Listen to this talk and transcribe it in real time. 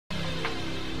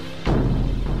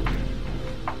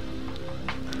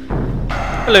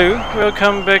Hello,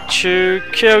 welcome back to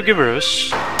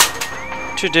Caregivers.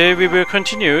 Today we will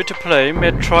continue to play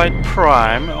Metroid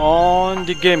Prime on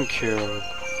the GameCube.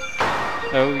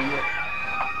 Oh yeah.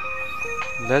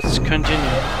 Let's continue.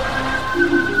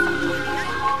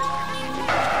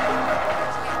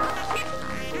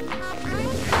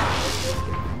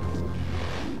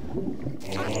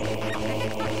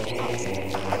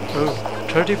 Oh,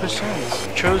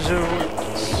 30%. Chose the ruins.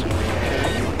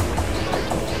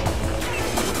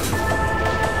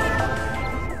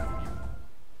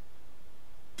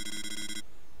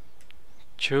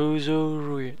 Chozo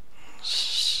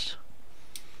ruins.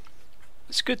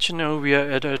 It's good to know we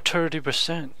are at a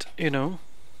 30%, you know.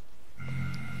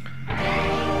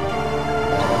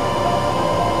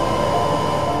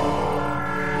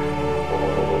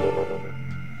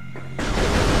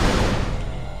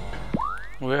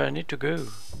 Where I need to go.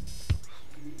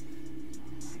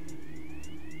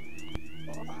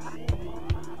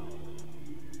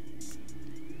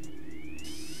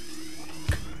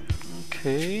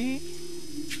 Okay.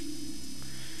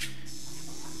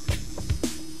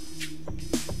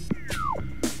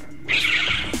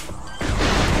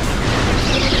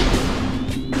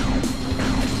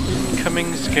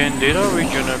 Incoming scan data,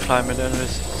 regional climate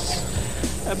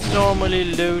analysis.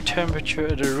 Abnormally low temperature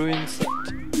at a ruin site.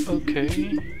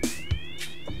 Okay.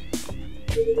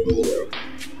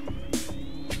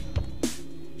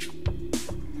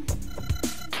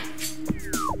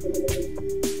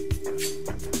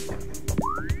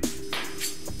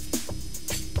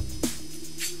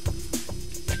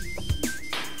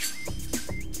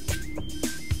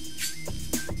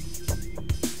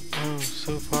 Oh,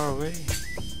 so far away.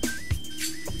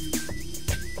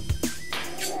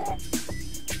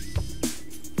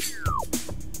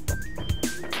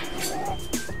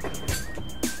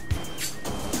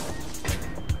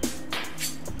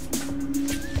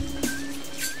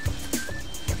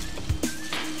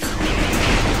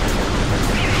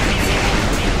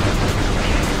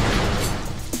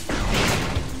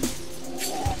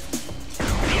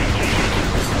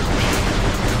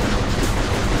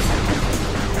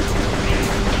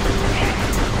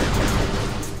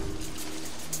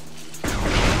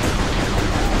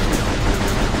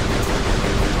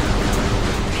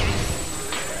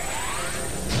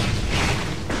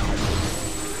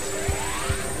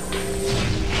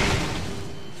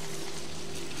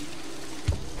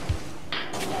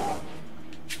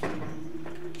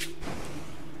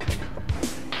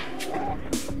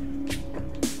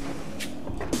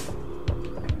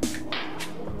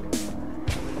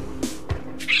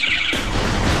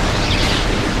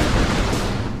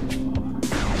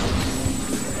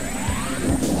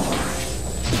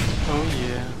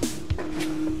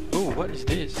 What is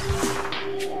this?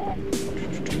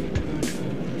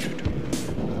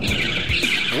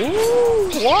 Ooh,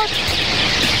 what?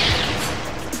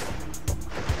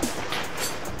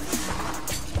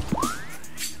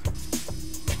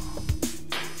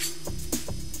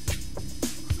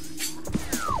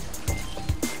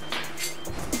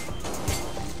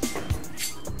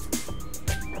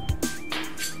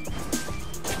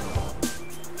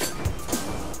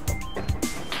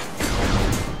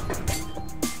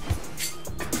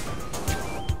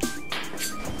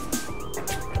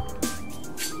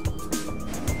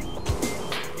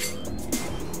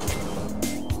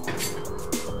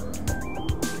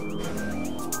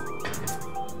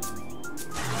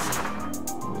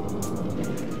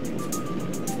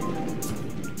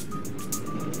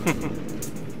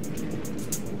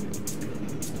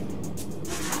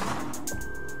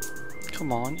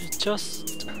 Come on, it's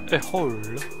just a hole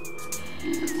with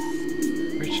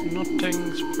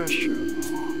nothing special.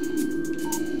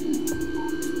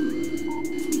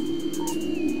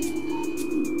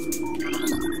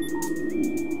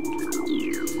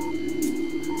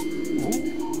 Ooh.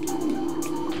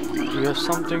 We have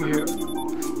something here.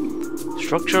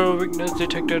 Structural weakness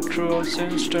detected through a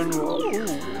sandstone wall. Ooh.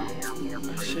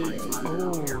 I see.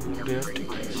 Oh, they have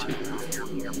things here.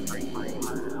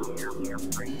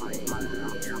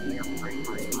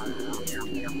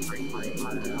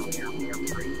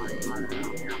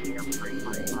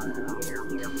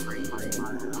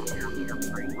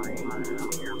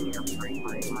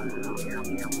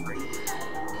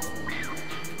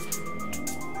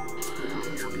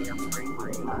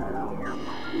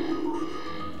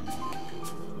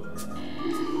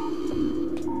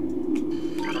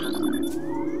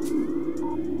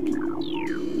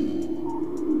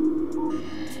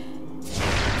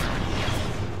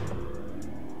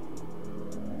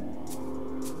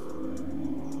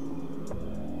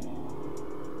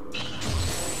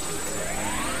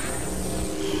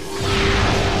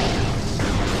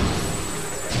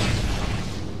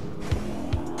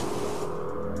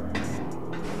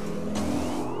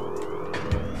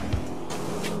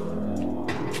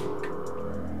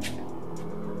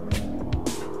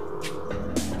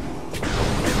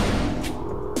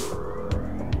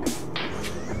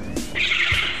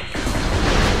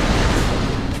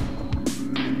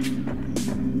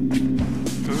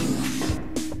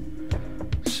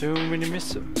 many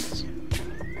missiles.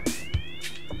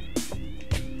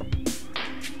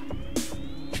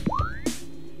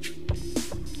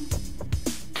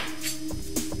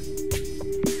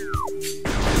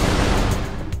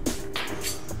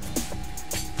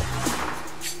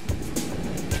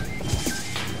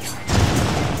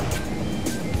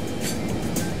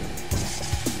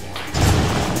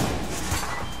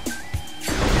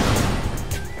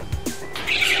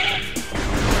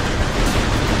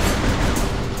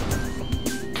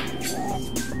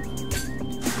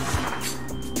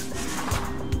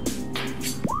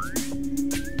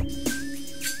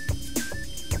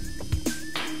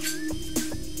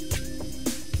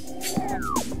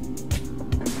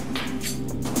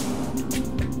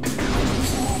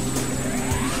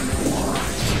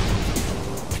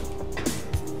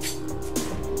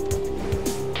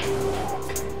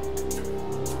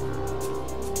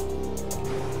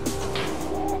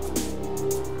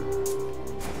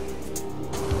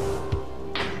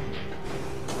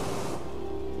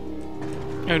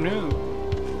 Oh no.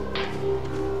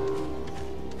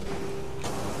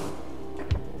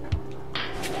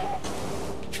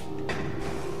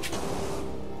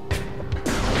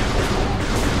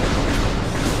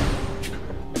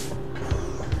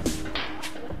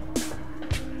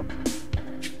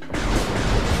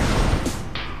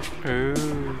 Oh.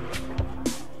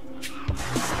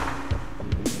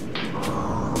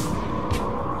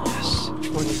 Yes.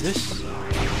 What is this?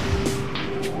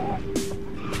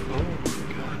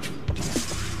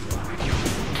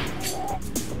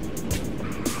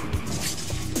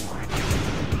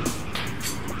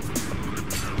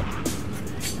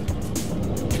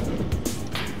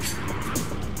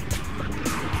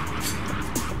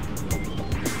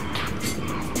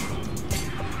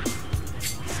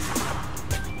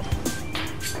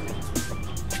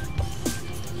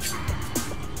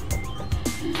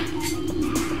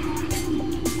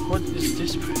 What is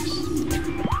this place?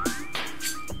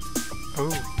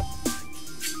 Oh.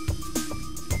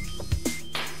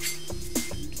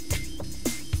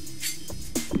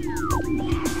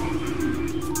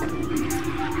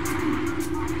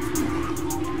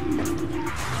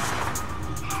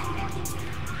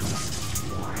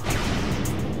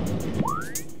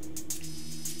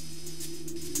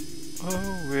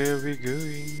 Oh, where are we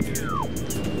going now?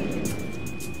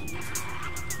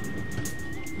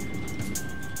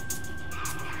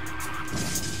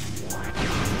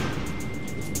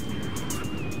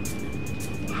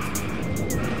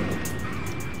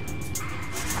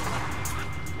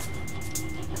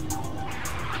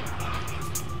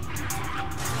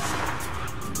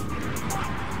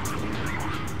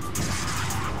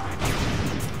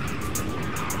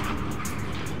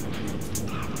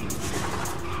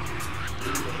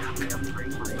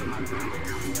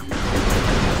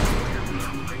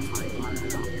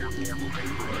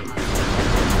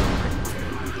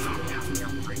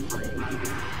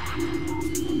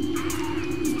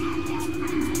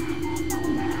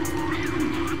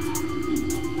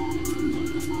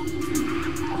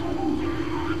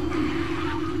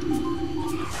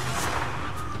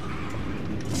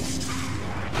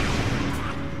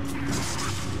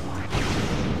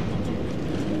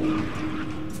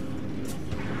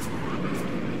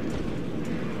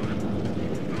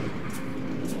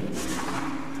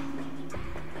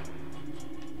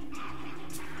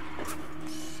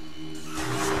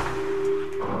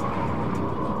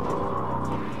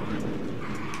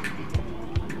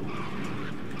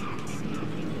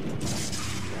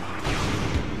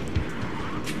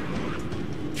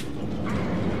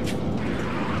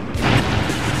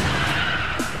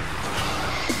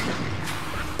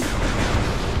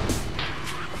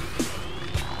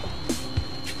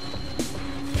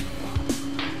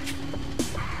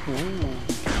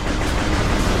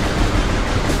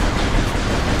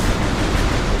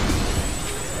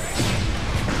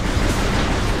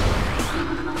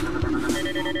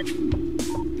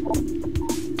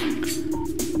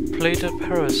 Plated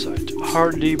parasite,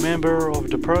 hardly member of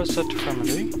the parasite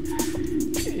family,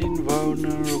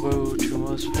 invulnerable to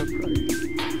most prey.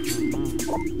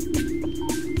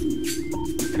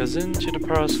 Cousin to the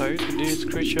parasite, these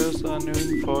creatures are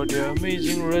known for their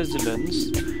amazing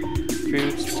resilience.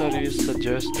 Field studies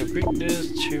suggest a weakness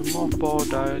to mothball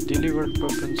delivered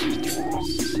weapon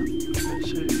systems. I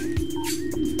see.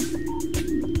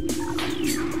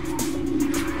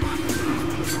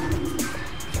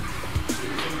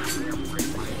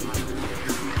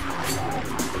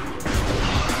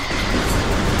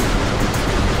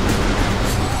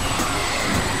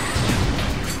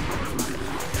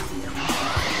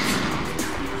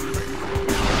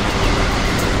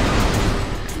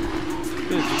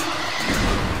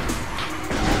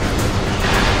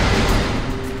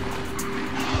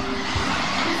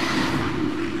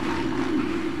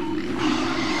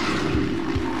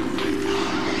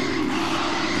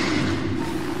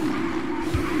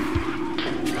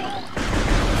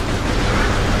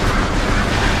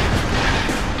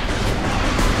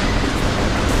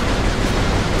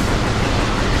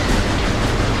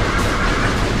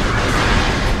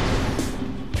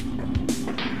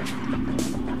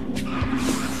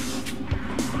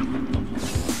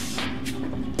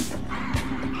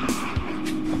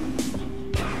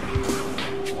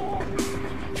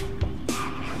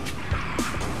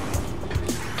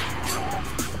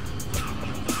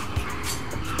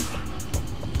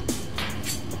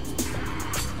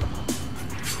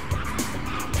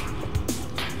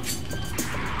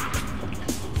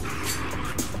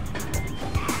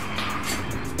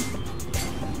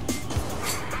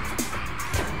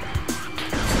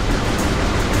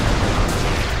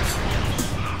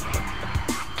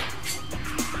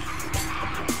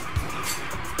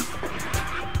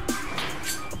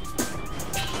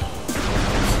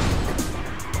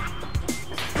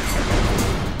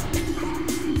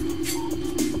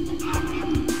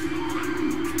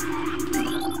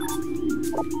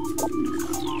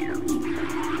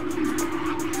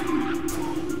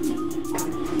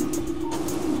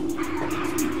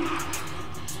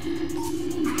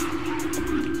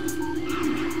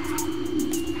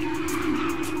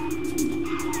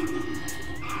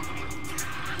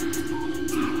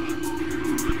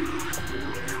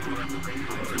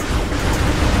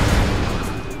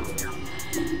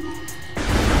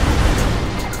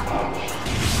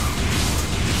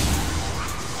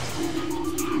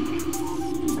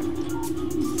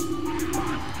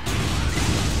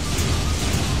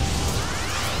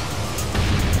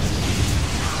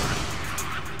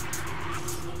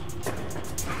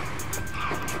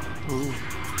 Ooh.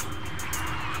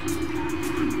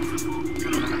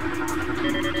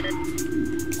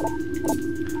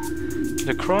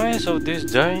 The cries of this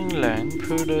dying land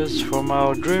pulled us from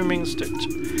our dreaming state,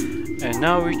 and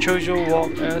now we chose to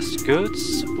walk as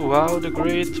goods while the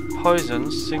great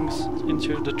poison sinks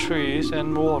into the trees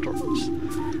and waters,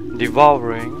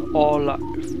 devouring all life.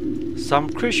 Some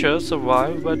creatures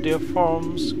survive, but their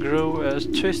forms grow as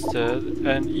twisted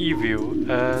and evil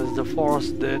as the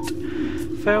force that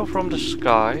fell from the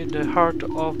sky. The heart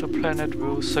of the planet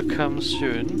will succumb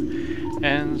soon,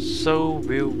 and so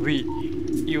will we,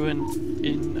 even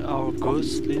in our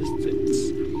ghostly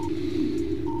states.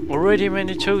 Already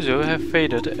many Chozo have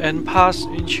faded and passed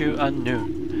into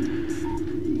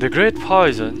unknown. The great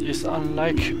poison is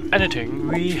unlike anything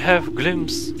we have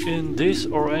glimpsed in this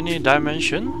or any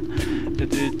dimension.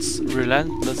 It is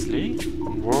relentlessly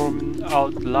worming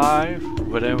out life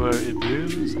wherever it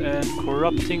blooms and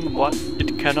corrupting what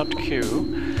it cannot kill.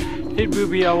 It will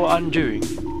be our undoing.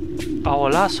 Our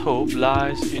last hope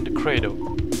lies in the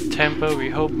cradle, temple we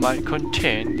hope might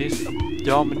contain this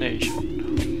abomination.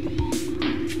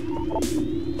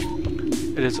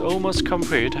 It is almost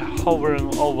complete,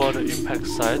 hovering over the impact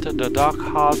site, the dark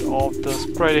heart of the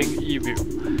spreading evil.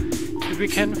 If we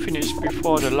can finish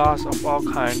before the last of our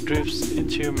kind drifts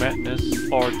into madness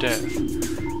or death,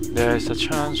 there is a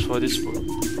chance for this world.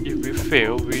 If we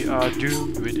fail, we are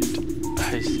doomed with it.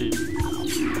 I see.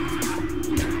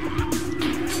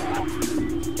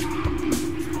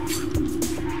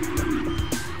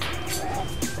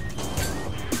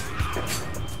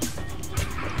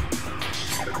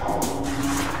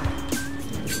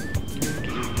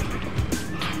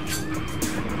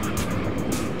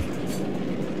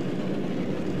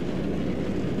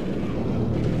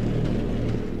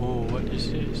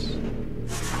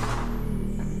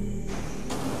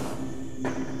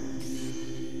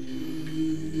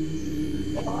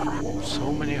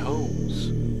 So many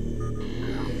holes.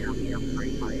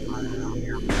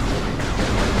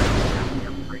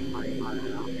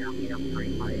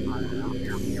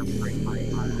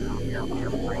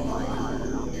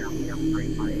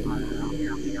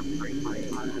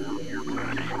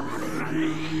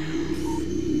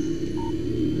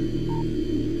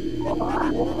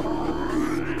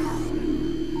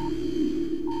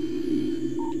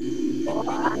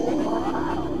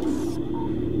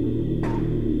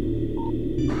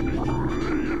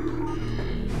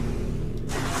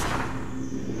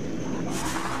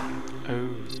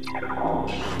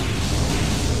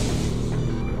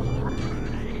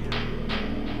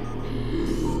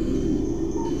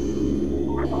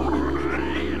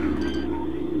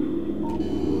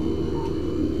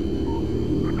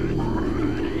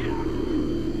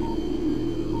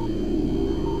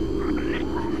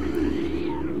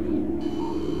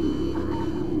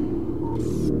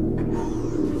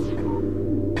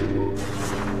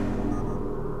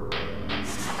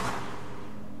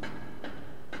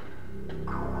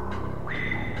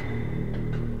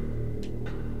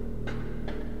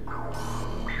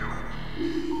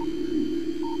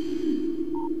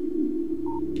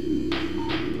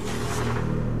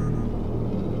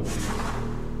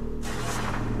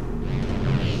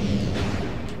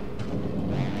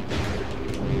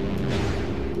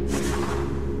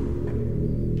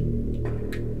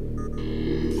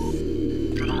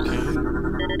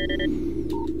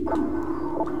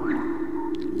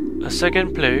 A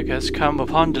second plague has come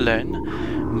upon the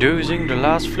land, dozing the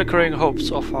last flickering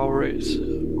hopes of our race.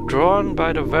 Drawn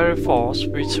by the very force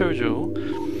we Chozo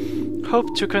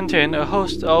hope to contain a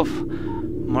host of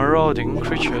marauding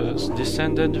creatures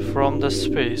descended from the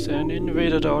space and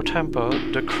invaded our temple,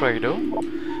 the Cradle.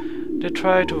 They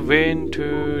try to vain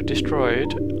to destroy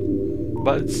it,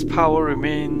 but its power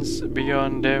remains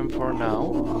beyond them for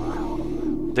now.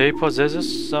 They possess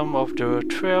some of the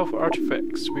 12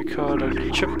 artifacts we call the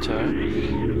chapter,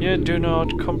 yet do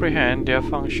not comprehend their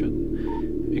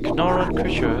function. Ignorant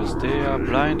creatures, they are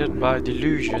blinded by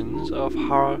delusions of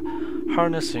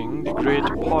harnessing the great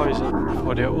poison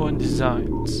for their own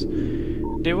designs.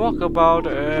 They walk about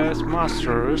as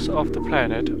masters of the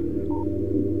planet,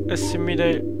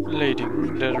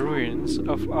 assimilating the ruins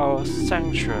of our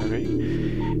sanctuary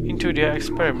into their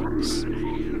experiments.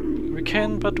 We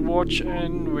can but watch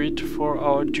and wait for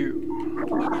our due.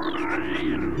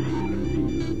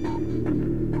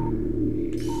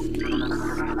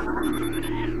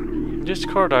 This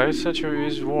cordite statue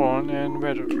is worn and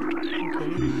weathered.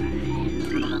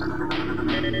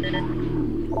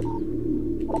 Okay.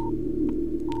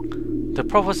 The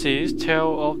prophecies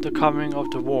tell of the coming of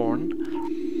the worm,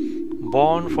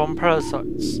 born from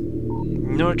parasites,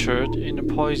 nurtured in a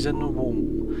poison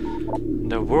womb.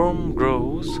 The worm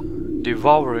grows,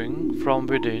 devouring from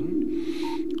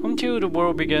within, until the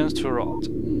world begins to rot.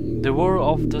 The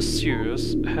world of the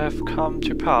seers have come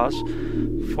to pass,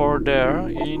 for there,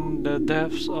 in the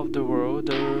depths of the world,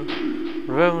 the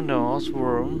ravenous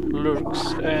worm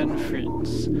lurks and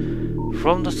feeds.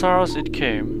 From the stars it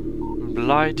came,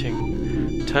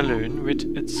 blighting Talon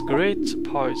with its great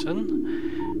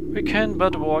poison. We can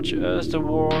but watch as the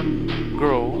worm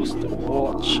grows,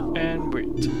 watch and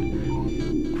wait.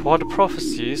 For the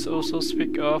prophecies also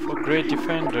speak of a great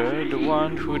defender, the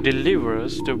one who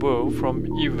delivers the world from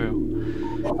evil.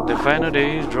 The final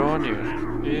days draw near.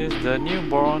 Is the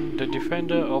newborn the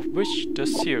defender of which the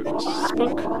seers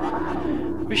spoke?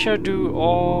 We shall do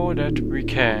all that we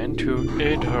can to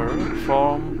aid her,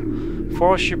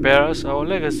 for she bears our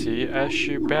legacy as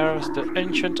she bears the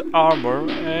ancient armor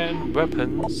and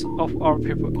weapons of our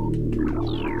people.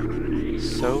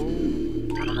 So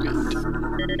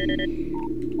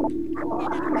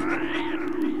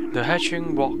the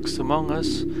hatching walks among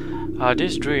us. Are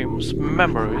these dreams,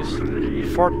 memories,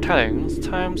 foretellings,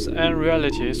 times and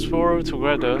realities swirl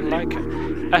together like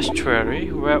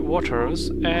estuary waters,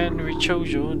 and we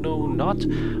Chojo know not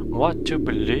what to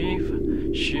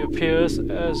believe? She appears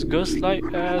as ghost-like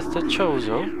as the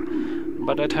Chozo,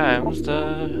 but at times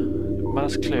the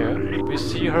mask clear. We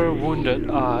see her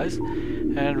wounded eyes,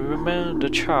 and remember the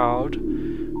child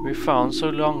we found so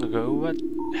long ago. What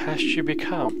has she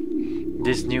become?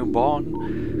 This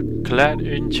newborn, clad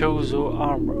in Chozo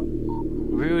armor,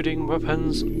 wielding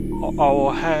weapons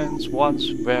our hands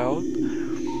once wield.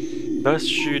 Does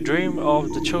she dream of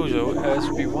the Chozo as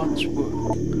we once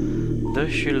would?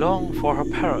 Does she long for her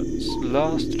parents,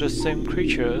 lost to the same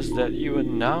creatures that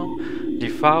even now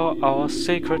devour our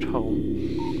sacred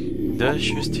home? Does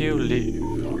she still live?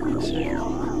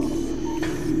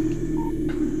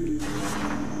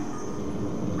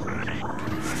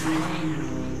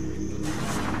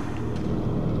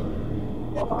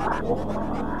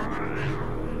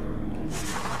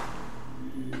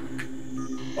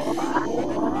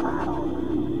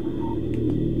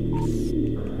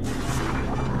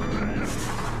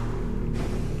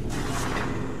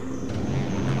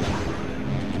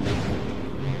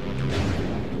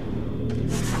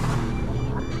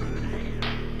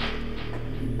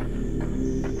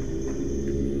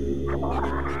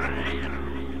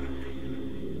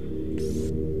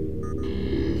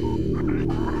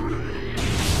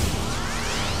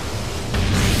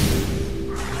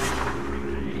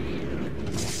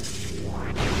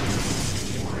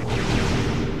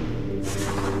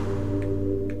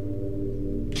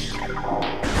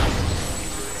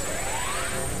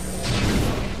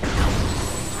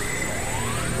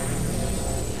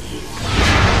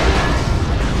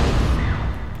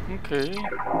 Okay.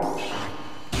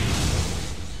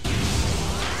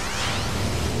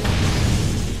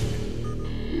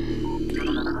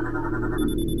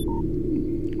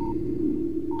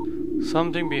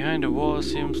 Something behind the wall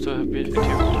seems to have been activated.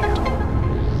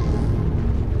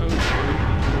 Okay.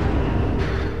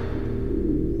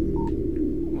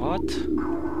 What?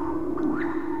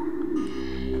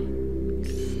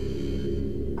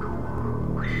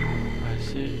 I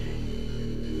see.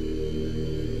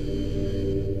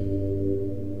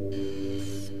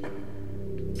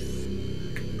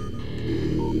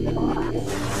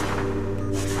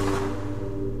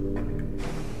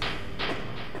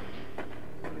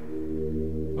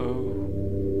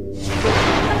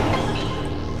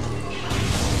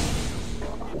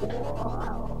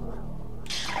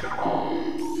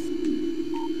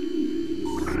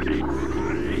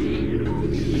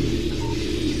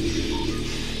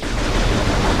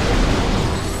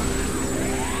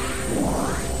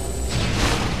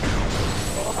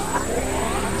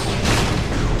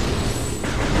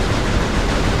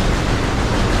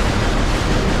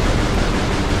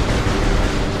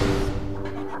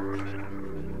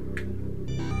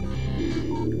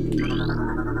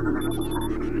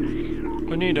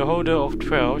 Only the holder of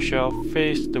 12 shall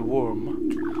face the worm.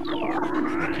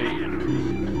 Okay.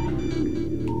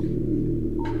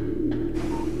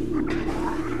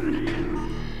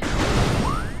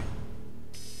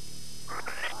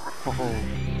 Oh.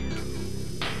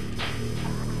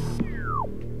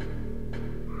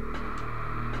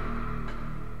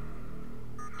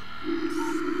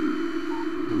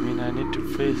 You mean I need to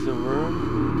face the worm?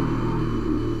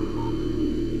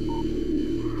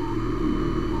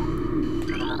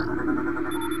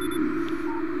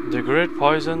 The great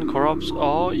poison corrupts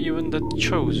all, even the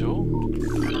Chozo.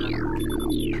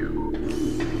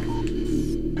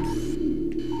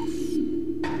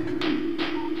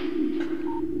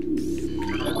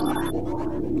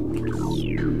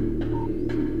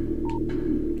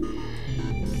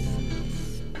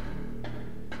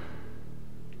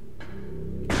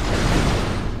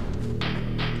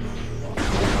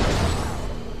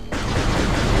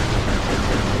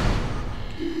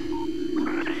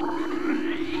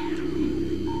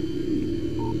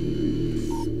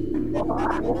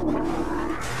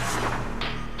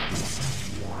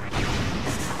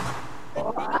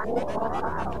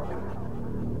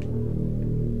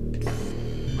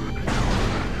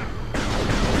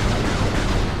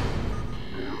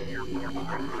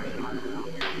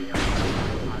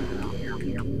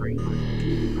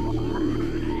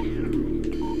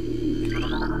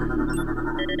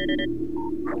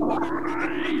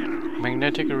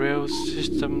 Magnetic rail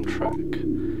system track.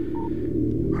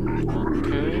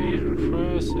 Okay,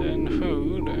 press and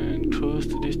hold and close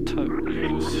to this tab.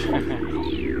 Use.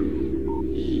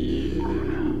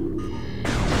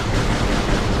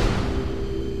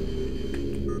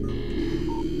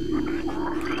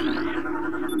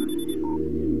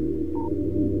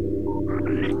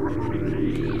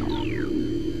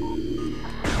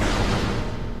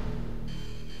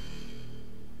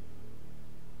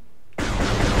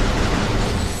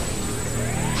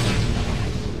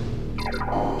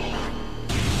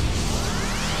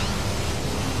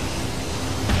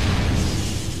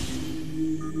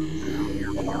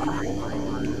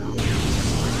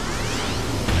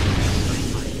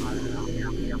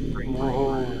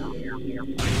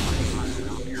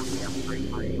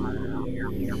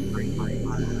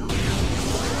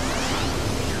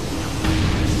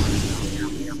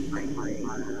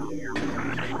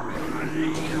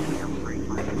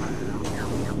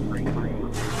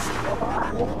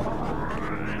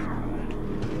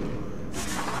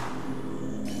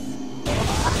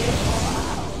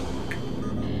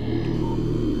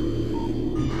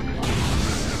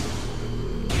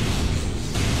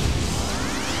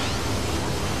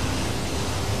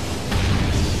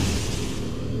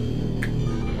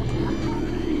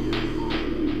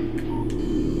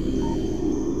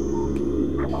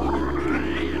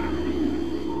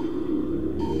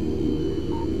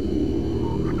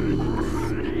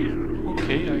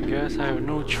 I have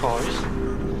no choice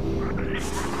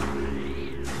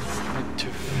but to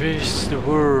face the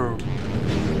world.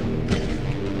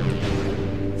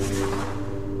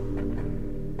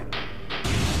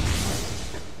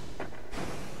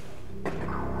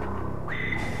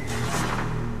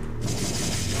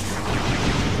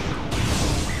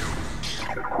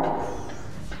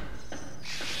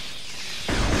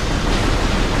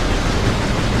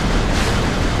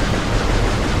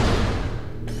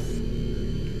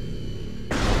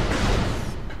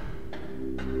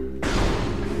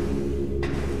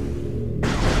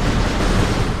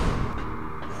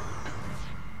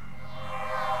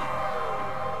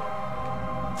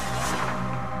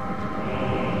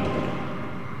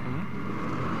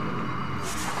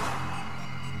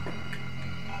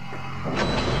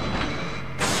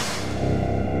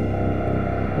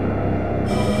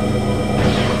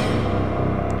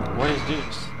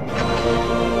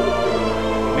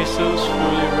 Missiles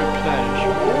fully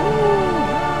replenished.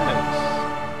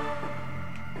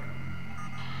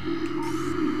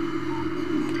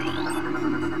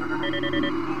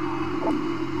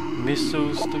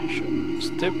 Missile station.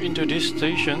 Step into these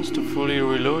stations to fully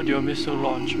reload your missile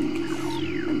launcher.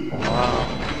 Wow.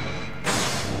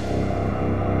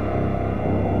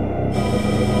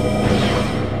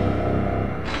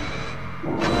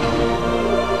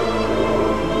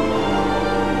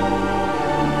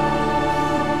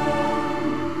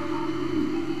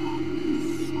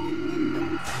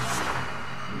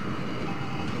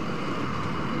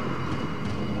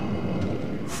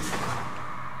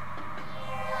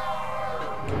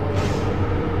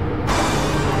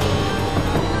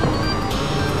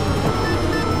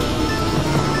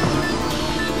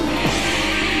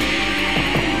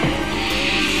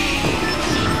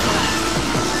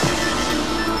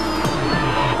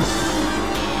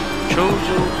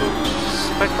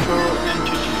 Spectral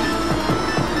entity,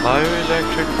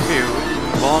 bioelectric field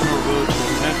invulnerable to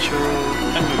natural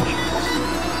emissions.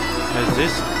 As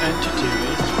this entity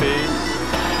is phased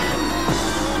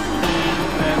in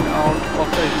and out of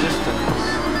existence,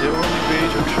 the only way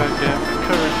to track them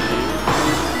currently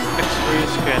is X-ray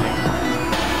scanning.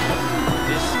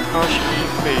 This partially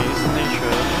phased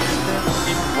nature makes them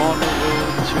invulnerable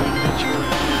to natural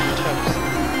attacks,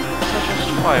 such as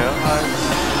fire and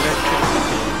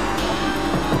electricity.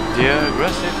 Their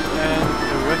aggressive and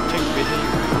erratic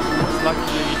behavior is most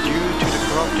likely due to the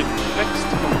corrupting effects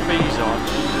of phazon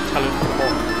in the talent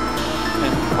form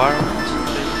environment.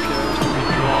 They appear to be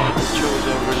drawn to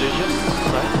chosen religious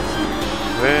sites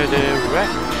where they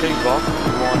wreak havoc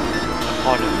on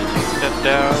opponents that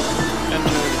dare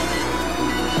enter.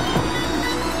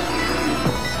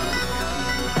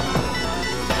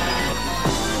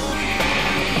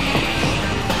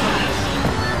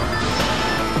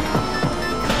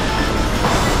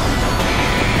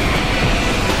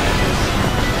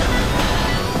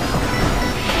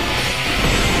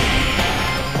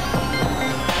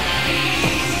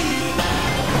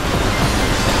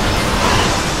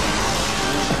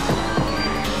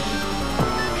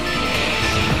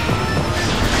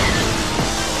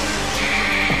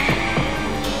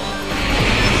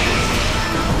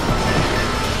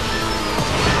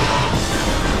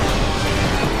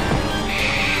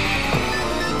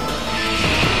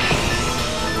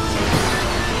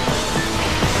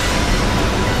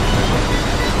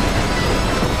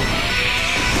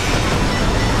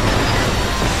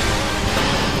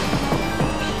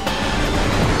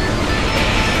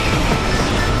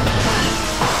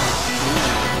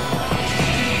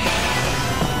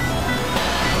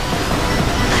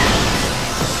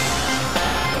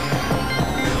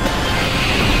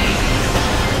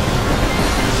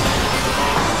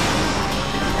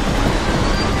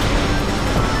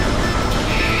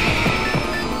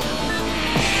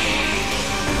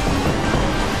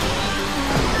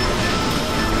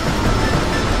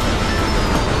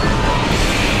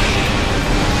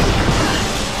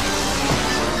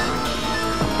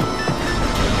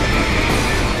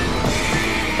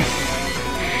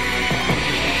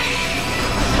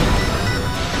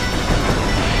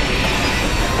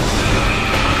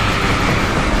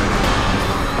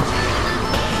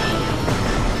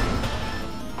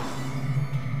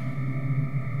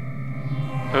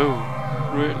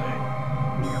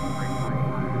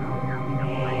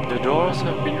 doors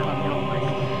have been unlocked.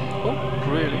 Oh,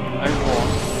 really? I won.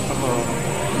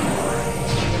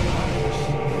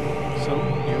 So,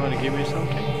 you wanna give me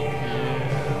something?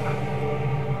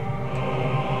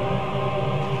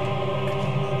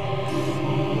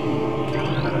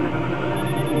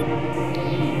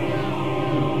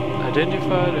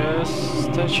 Identified as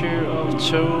statue of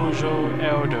Chozo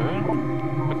Elder.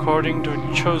 According to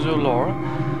Chozo lore,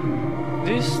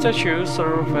 these statues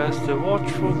serve as the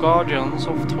watchful guardians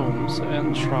of tombs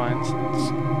and shrines.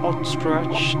 Its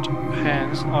outstretched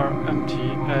hands are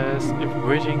empty, as if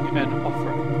waiting an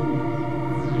offering.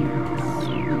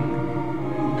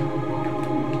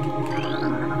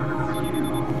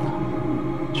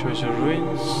 Chozo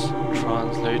ruins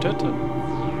translated.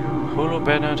 Holo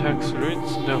banner text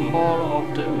reads the Hall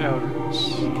of the Elders.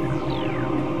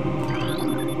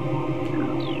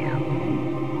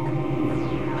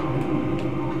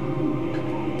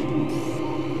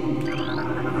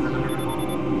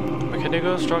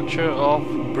 Mechanical structure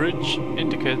of bridge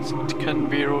indicates it can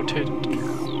be rotated.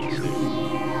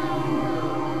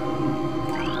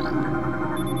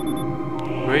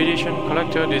 Radiation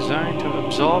collector designed to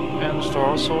absorb and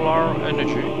store solar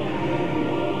energy.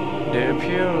 They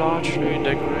appear largely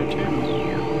decorative.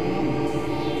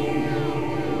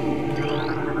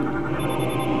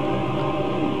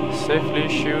 Safely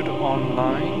shield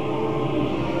online.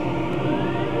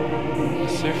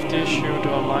 Safety shield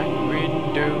online.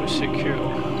 Window secure.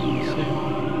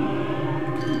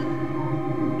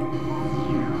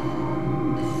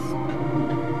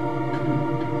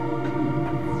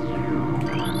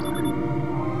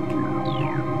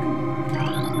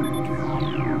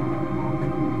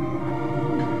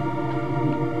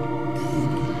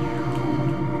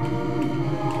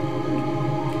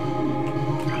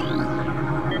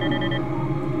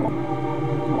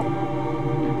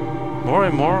 More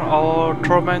and more, our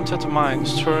tormented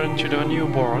minds turn to the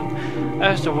newborn.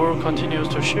 As the world continues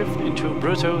to shift into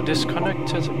brutal,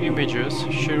 disconnected images,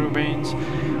 she remains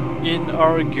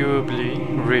inarguably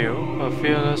real, a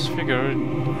fearless figure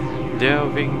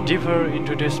delving deeper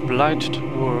into this blighted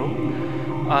world,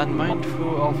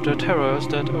 unmindful of the terrors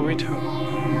that await her.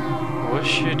 Was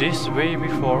she this way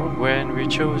before, when we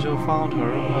Chozo found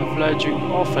her, a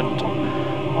fledgling orphan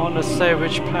on a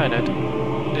savage planet?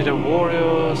 Did a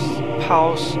warrior's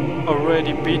pulse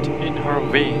already beat in her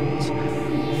veins,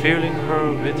 filling her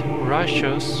with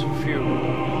righteous fury?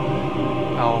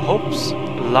 Our hopes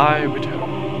lie with her.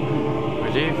 We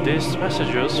leave these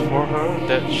messages for her,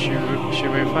 that she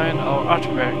may find our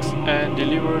artifacts and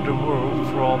deliver the world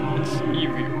from its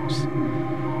evils.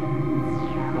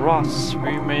 Rats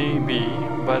we may be,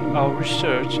 but our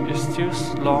research is still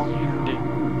long indeed.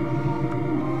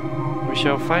 We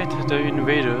shall fight the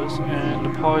invaders and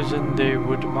the poison they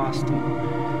would master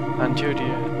until the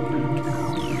end.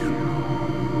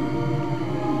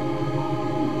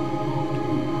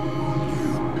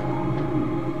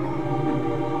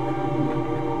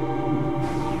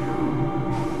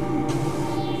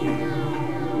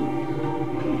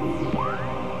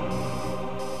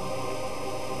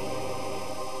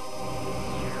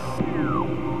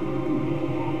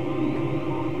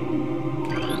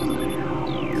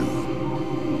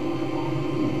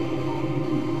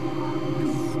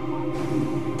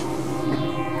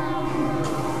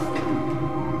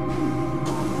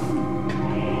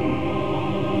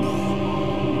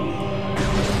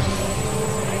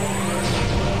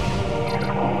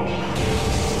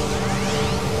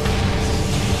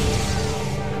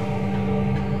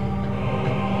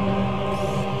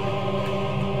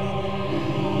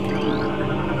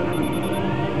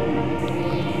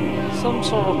 Some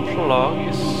sort of plug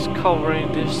is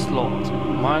covering this slot.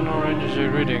 Minor energy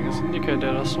readings indicate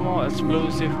that a small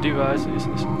explosive device is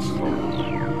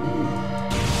installed.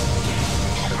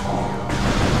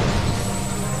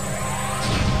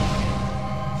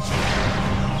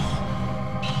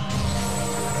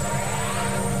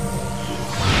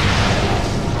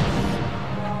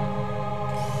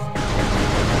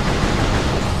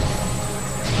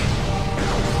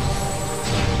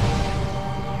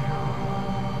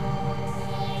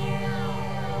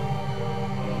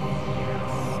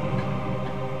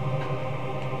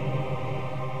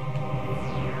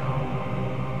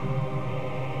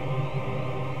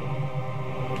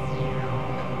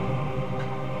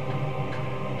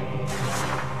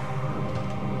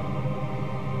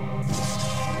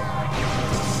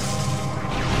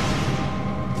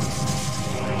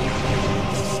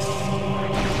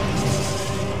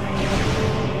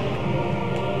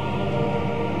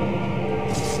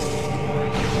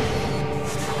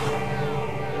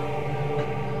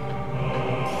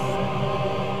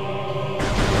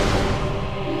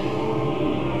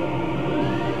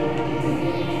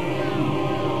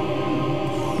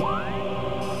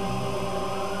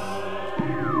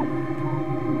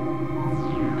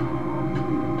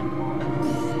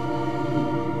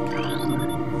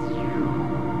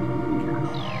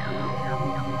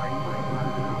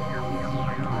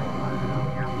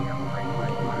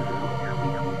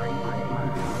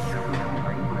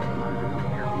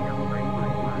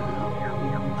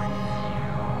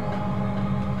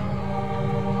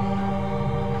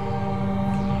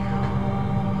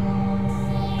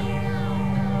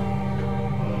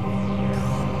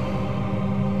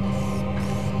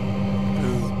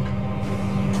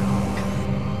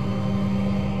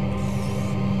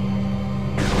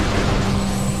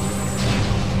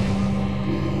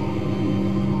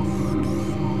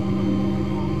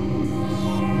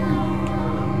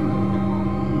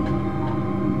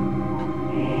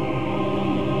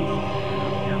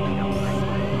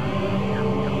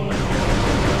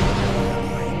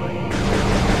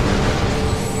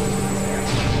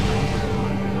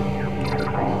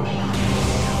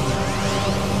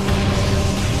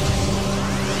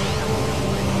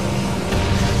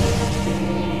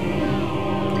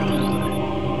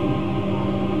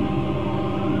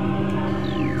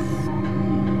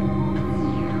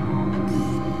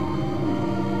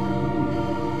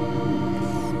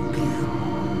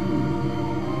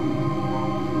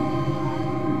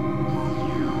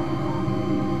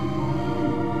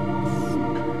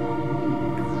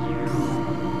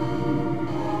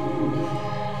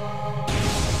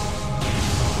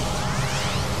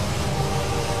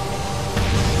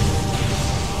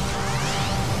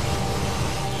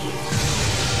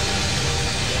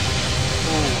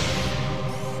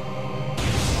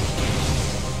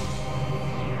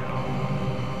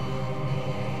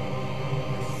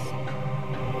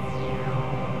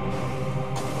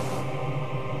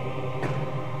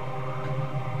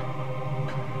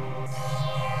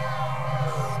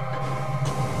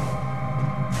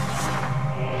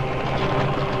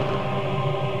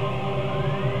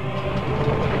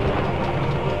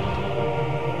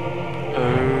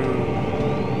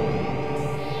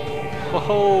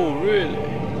 Oh, really?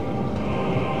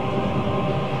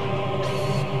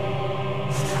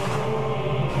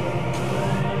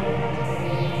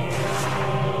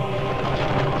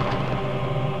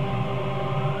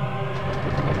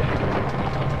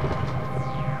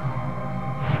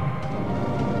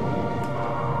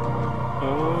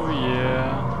 Oh,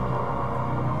 yeah.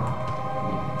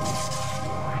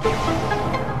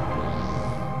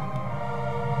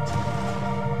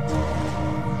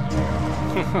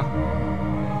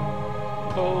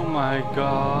 Oh my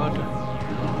god.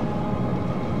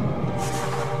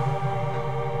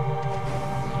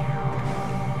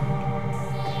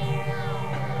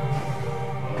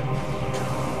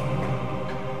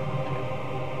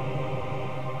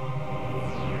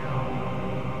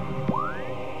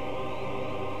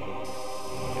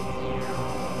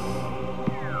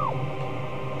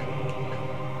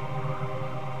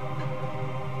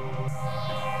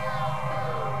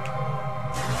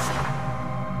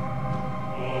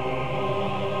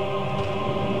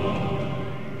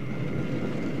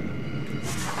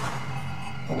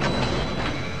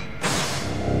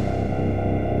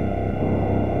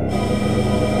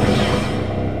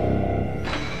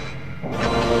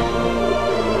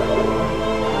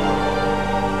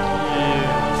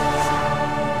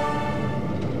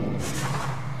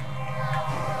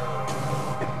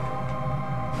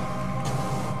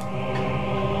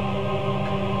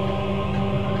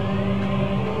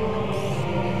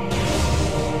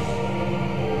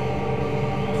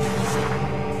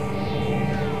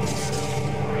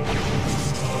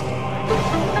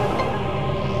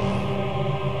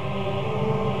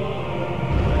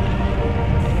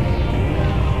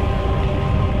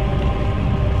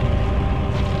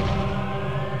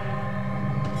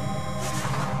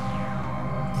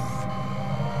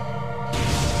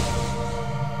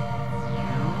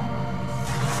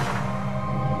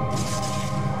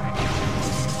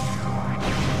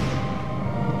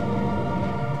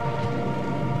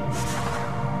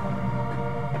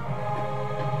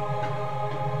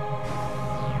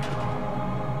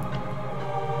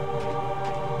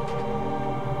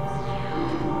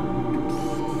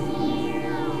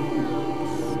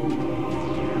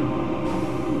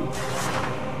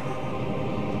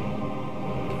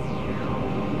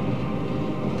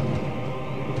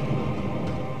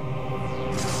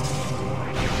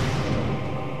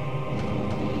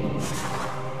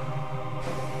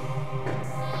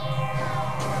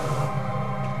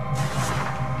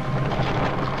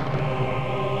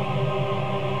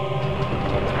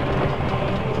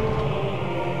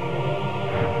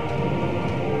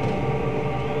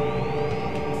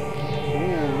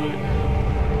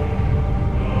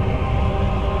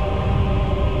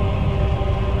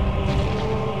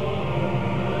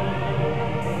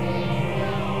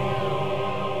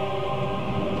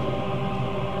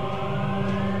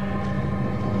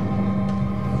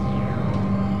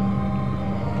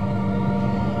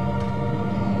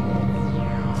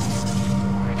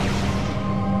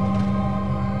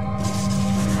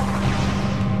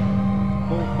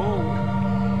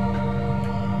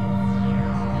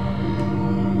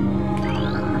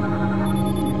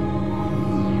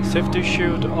 Safety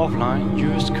shield offline.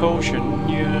 Use caution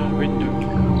near window.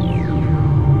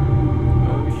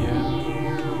 Oh yeah.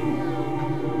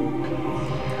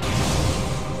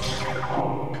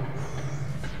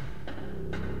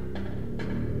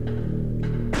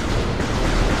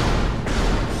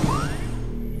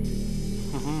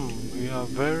 We are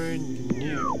very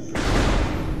near.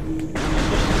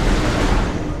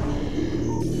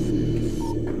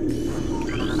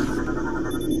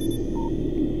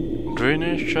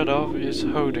 Drainage shutoff is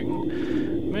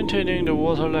holding, maintaining the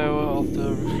water level of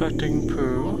the reflecting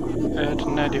pool at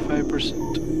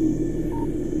 95%.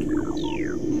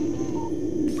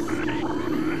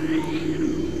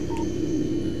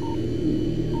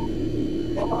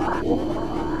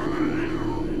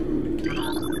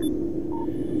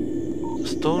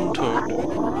 Stone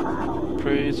toad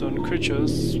preys on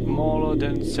creatures smaller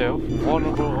than self,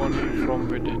 vulnerable only from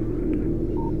within.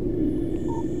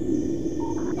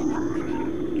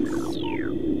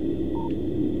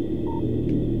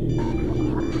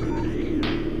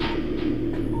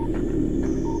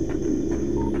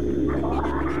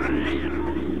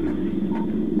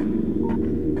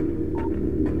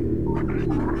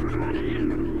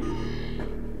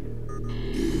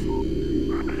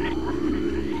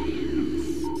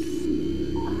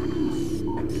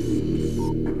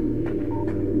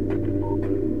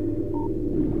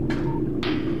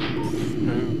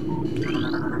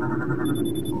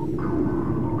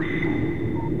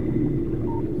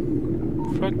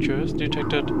 Fractures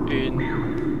detected in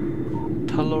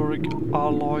thaloric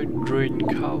alloyed drain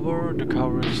cover. The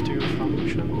cover still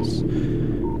functions,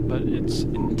 but its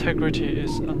integrity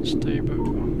is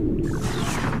unstable.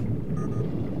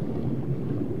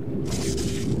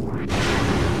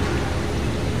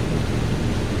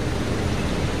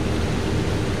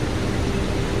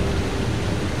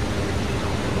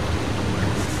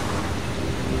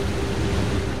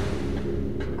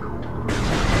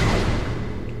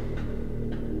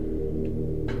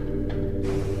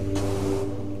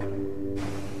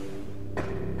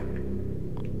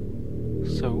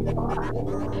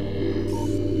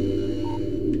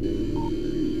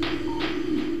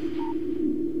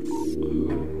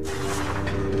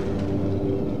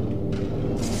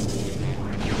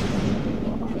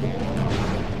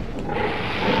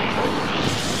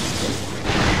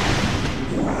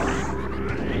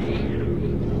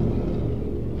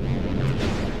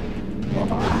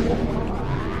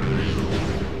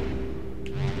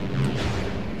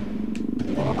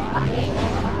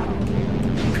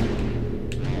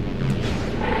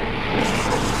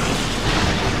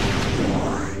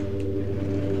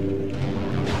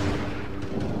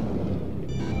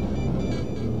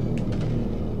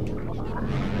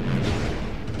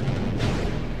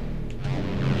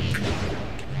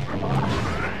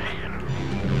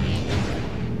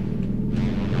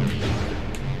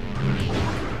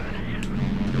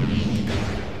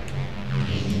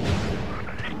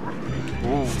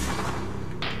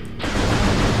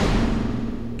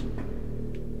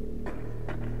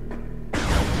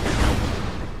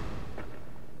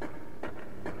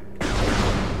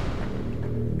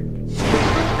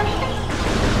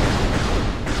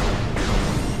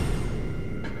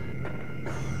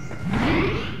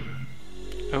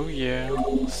 Oh yeah,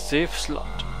 save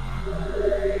slot.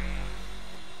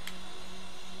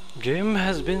 Game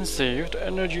has been saved,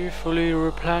 energy fully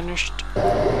replenished.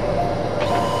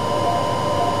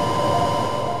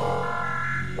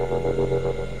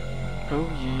 Oh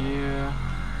yeah.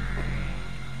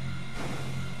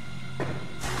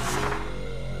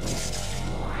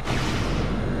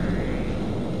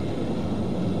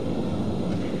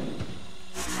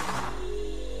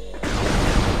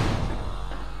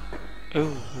 Oh,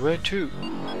 where to?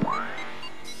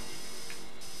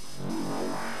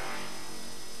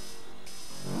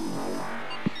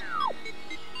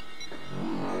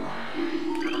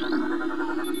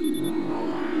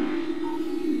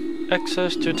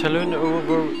 Access to Talon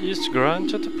over is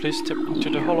granted. Please step into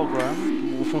the hologram.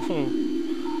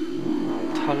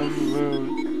 Talon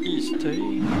World East.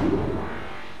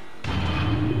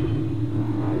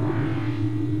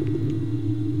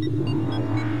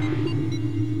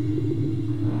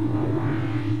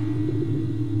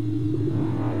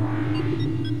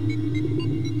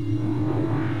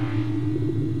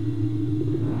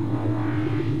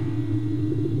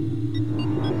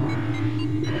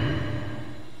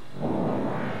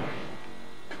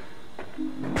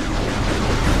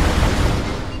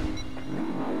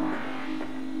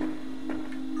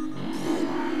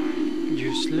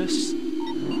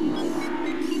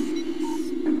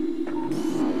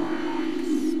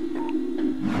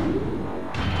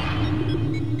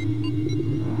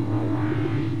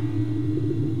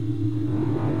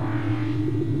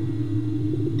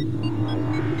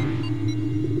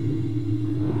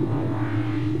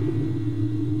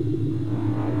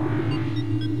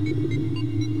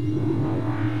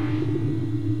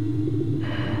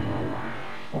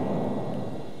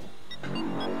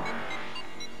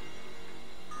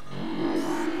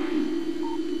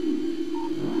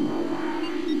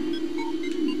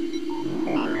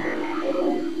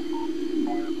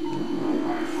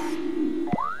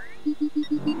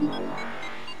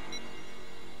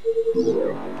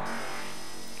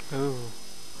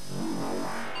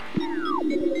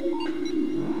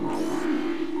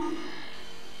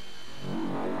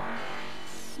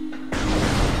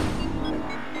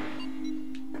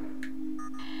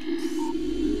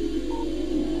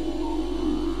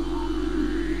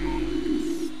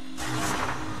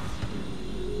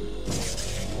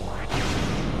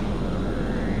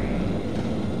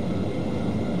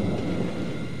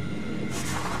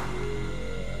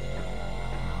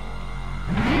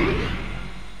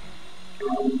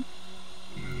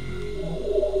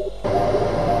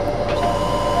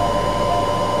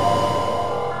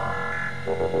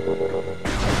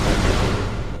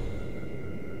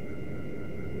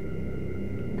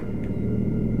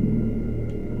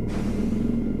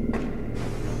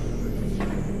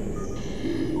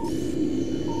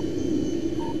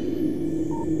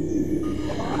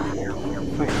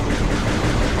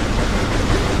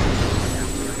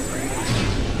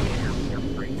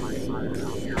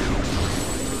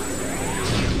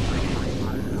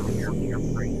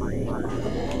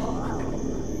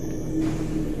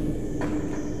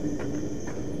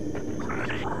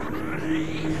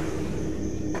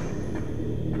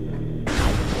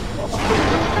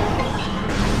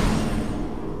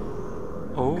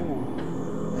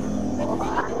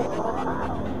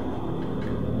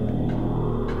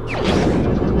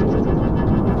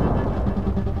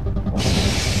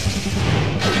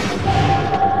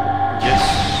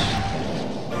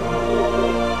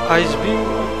 has been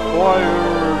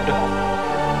acquired.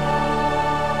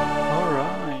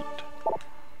 Alright.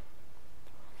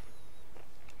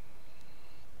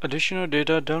 Additional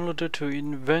data downloaded to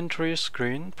inventory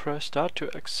screen. Press start to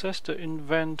access the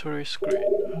inventory screen.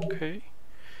 Okay.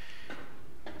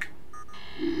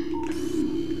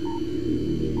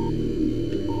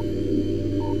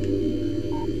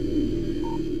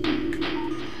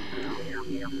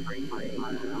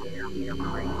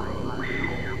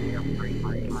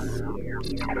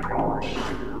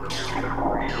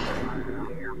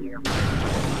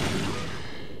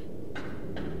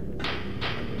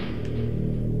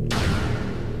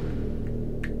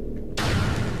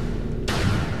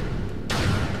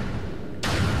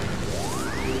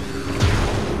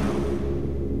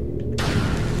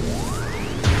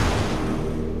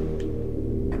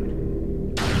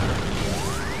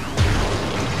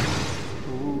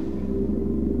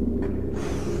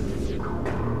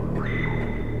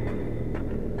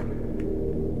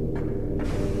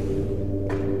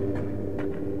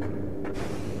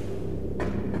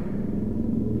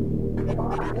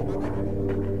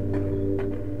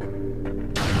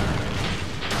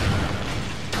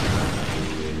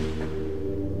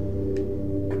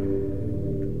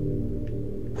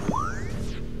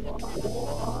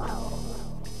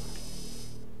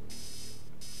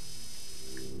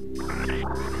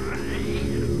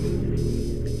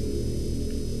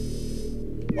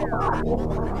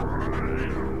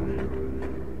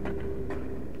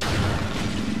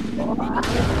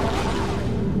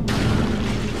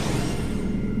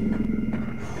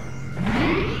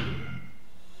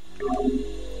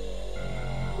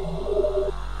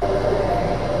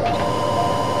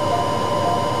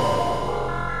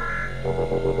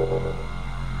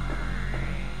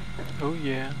 Oh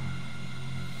yeah.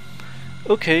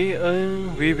 Okay,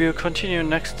 we will continue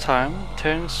next time.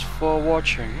 Thanks for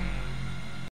watching.